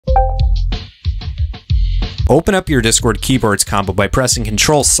Open up your Discord keyboards combo by pressing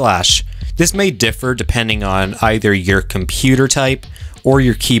Ctrl/. This may differ depending on either your computer type or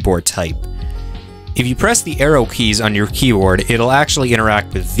your keyboard type. If you press the arrow keys on your keyboard, it'll actually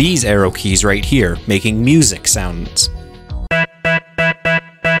interact with these arrow keys right here, making music sounds.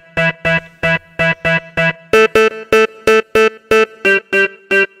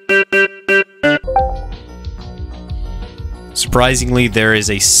 Surprisingly, there is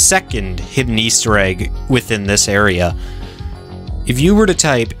a second hidden Easter egg within this area. If you were to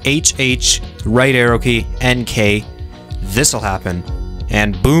type HH, right arrow key, NK, this'll happen.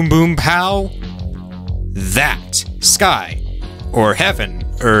 And boom boom pow, that, sky, or heaven,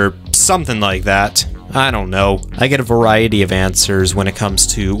 or something like that. I don't know. I get a variety of answers when it comes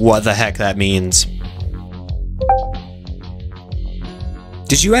to what the heck that means.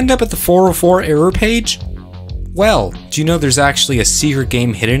 Did you end up at the 404 error page? Well, do you know there's actually a secret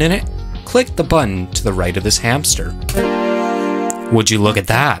game hidden in it? Click the button to the right of this hamster. Would you look at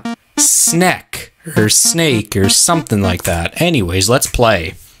that? SNEK, or snake, or something like that. Anyways, let's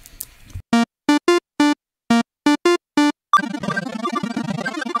play.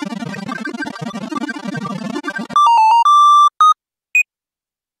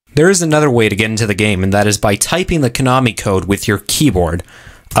 There is another way to get into the game, and that is by typing the Konami code with your keyboard.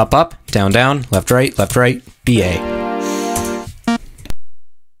 Up, up, down, down, left, right, BA.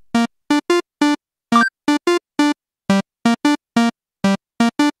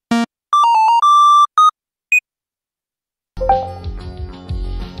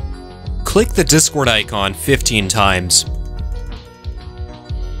 Click the Discord icon 15 times.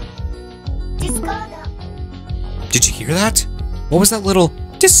 Did you hear that? What was that little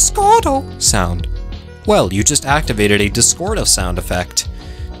Discordo sound? Well, you just activated a Discordo sound effect.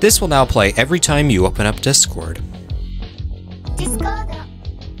 This will now play every time you open up Discord.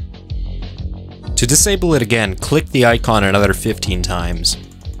 To disable it again, click the icon another 15 times.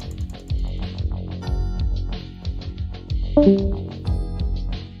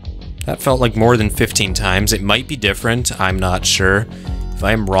 That felt like more than 15 times. It might be different, I'm not sure. If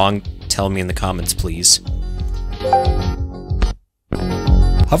I am wrong, tell me in the comments, please.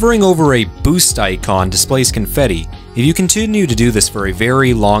 Hovering over a boost icon displays confetti. If you continue to do this for a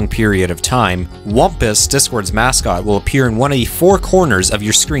very long period of time, Wumpus, Discord's mascot, will appear in one of the four corners of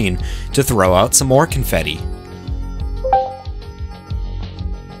your screen to throw out some more confetti.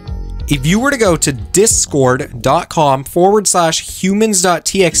 If you were to go to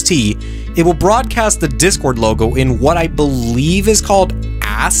discord.com/humans.txt, it will broadcast the Discord logo in what I believe is called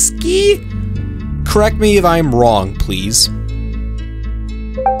ASCII? Correct me if I am wrong, please.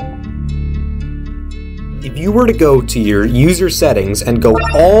 If you were to go to your user settings and go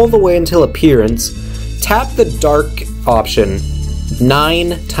all the way until appearance, tap the dark option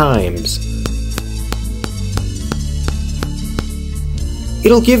 9 times.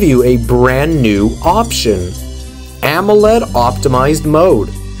 It'll give you a brand new option, AMOLED optimized mode.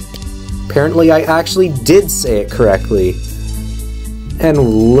 Apparently I actually did say it correctly. And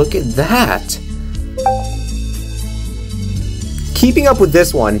look at that. Keeping up with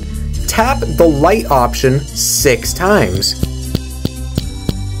this one, tap the light option 6 times.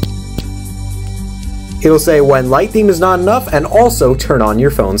 It'll say when light theme is not enough, and also turn on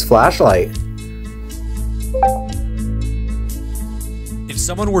your phone's flashlight. If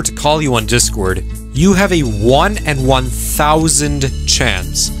someone were to call you on Discord, you have a 1 in 1,000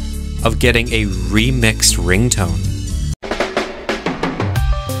 chance of getting a remixed ringtone.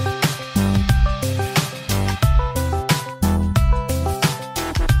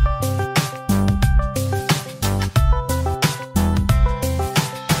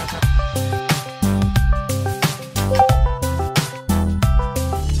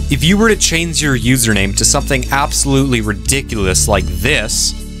 If you were to change your username to something absolutely ridiculous like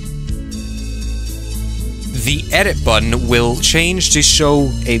this, the edit button will change to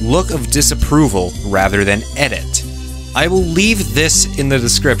show a look of disapproval rather than edit. I will leave this in the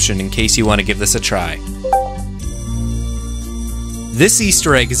description in case you want to give this a try. This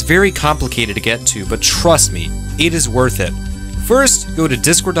Easter egg is very complicated to get to, but trust me, it is worth it. First, go to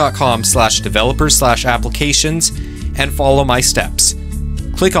discord.com/developers/applications and follow my steps.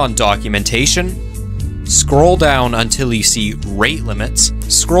 Click on Documentation, scroll down until you see Rate Limits,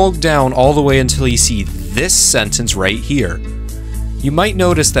 scroll down all the way until you see this sentence right here. You might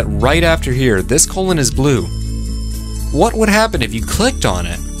notice that right after here, this colon is blue. What would happen if you clicked on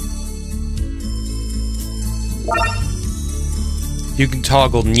it? You can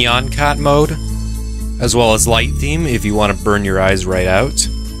toggle Neon Cat mode, as well as Light Theme if you want to burn your eyes right out.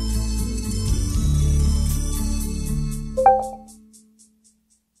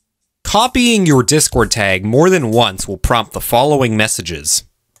 Copying your Discord tag more than once will prompt the following messages.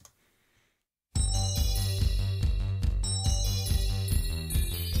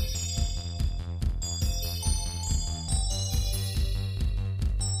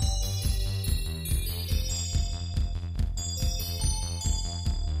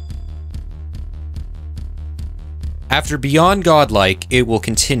 After Beyond Godlike, it will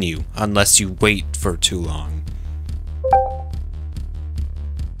continue, unless you wait for too long.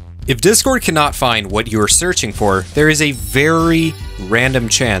 If Discord cannot find what you are searching for, there is a very random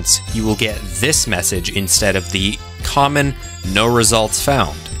chance you will get this message instead of the common "no results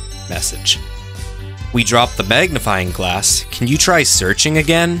found" message. We dropped the magnifying glass. Can you try searching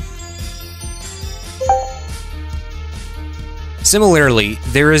again? Similarly,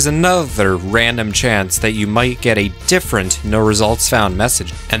 there is another random chance that you might get a different "no results found"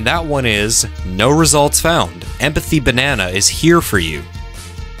 message, and that one is "no results found. Empathy Banana is here for you."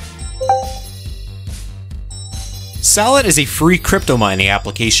 Salad is a free crypto mining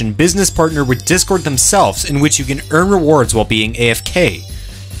application business partner with Discord themselves in which you can earn rewards while being AFK.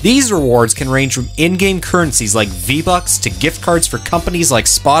 These rewards can range from in-game currencies like V-Bucks to gift cards for companies like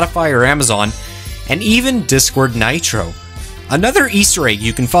Spotify or Amazon, and even Discord Nitro. Another Easter egg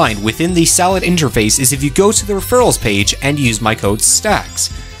you can find within the Salad interface is if you go to the referrals page and use my code STACKS.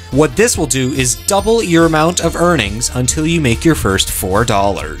 What this will do is double your amount of earnings until you make your first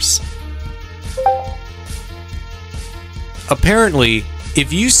 $4. Apparently,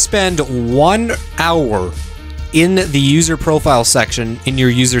 if you spend 1 hour in the user profile section in your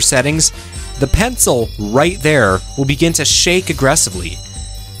user settings, the pencil right there will begin to shake aggressively.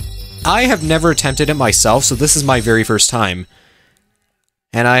 I have never attempted it myself, so this is my very first time.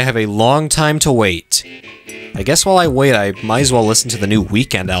 And I have a long time to wait. I guess while I wait, I might as well listen to the new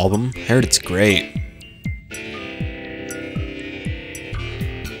Weeknd album. I heard it's great.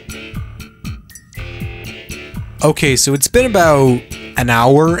 Okay, so it's been about an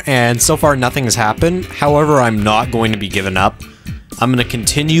hour, and so far nothing has happened. However, I'm not going to be giving up. I'm going to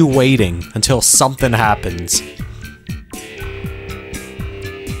continue waiting until something happens.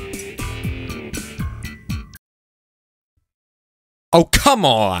 Oh, come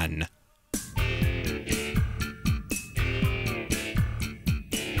on!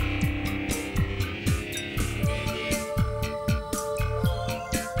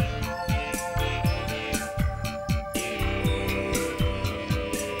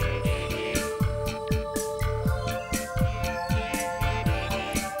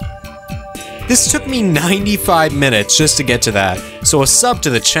 This took me 95 minutes just to get to that, so a sub to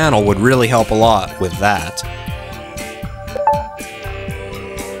the channel would really help a lot with that.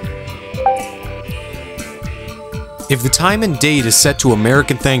 If the time and date is set to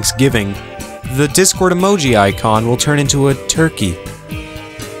American Thanksgiving, the Discord emoji icon will turn into a turkey.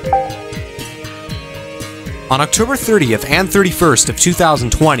 On October 30th and 31st of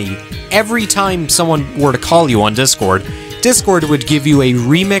 2020, every time someone were to call you on Discord, Discord would give you a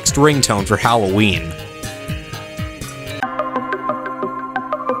remixed ringtone for Halloween.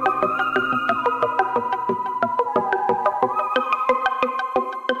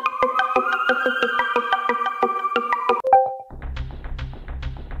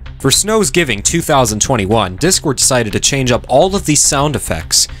 For Snowsgiving 2021, Discord decided to change up all of these sound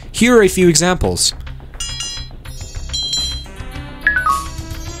effects. Here are a few examples.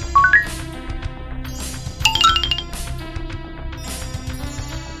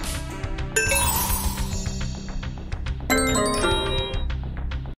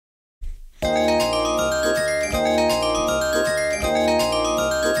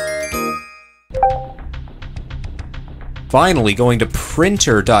 Finally, going to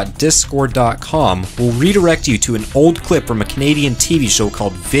printer.discord.com will redirect you to an old clip from a Canadian TV show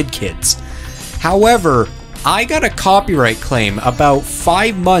called VidKids. However, I got a copyright claim about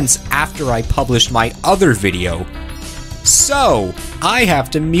 5 months after I published my other video. So, I have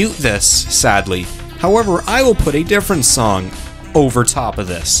to mute this, sadly. However, I will put a different song over top of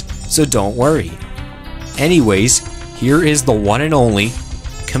this, so don't worry. Anyways, here is the one and only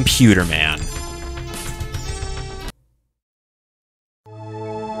Computer Man.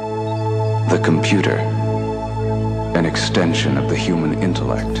 The computer, an extension of the human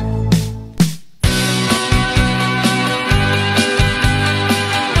intellect.